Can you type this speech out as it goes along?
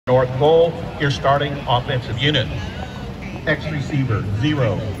North Goal, your starting offensive unit. X receiver,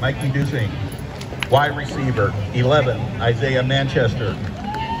 0, Mikey Dusing. Y receiver, 11, Isaiah Manchester.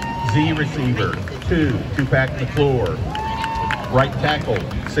 Z receiver, 2, Tupac McClure. Right tackle,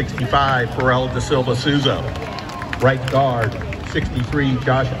 65, Pharrell Da Silva Souza. Right guard, 63,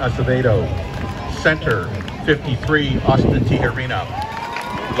 Josh Acevedo. Center, 53, Austin Tijerina.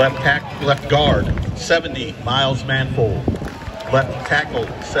 Left guard, 70, Miles Manfold. Left tackle,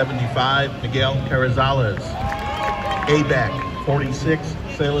 75, Miguel Carrizales. A-back, 46,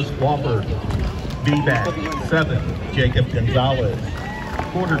 Silas Wofford. B-back, 7, Jacob Gonzalez.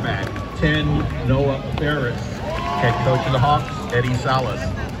 Quarterback, 10, Noah Ferris. Head coach of the Hawks, Eddie Salas.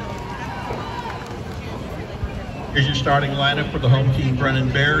 Here's your starting lineup for the home team,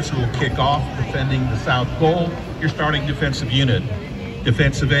 Brennan Bears, who will kick off defending the south goal. Your starting defensive unit.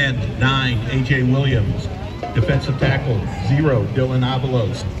 Defensive end, 9, A.J. Williams. Defensive tackle, 0, Dylan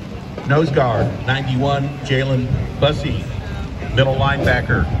Avalos. Nose guard, 91, Jalen Bussey. Middle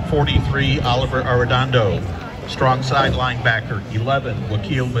linebacker, 43, Oliver Arredondo. Strong side linebacker, 11,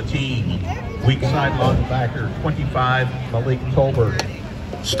 Wakil Mateen. Weak side linebacker, 25, Malik Tolbert.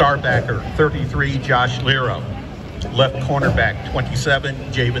 Star backer, 33, Josh Lira. Left cornerback, 27,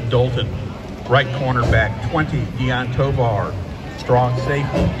 Javen Dalton. Right cornerback, 20, Deon Tovar. Strong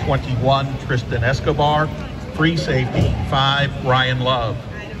safety, 21, Tristan Escobar. Free safety, 5, Ryan Love.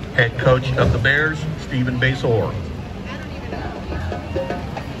 Head coach of the Bears, Stephen Basor.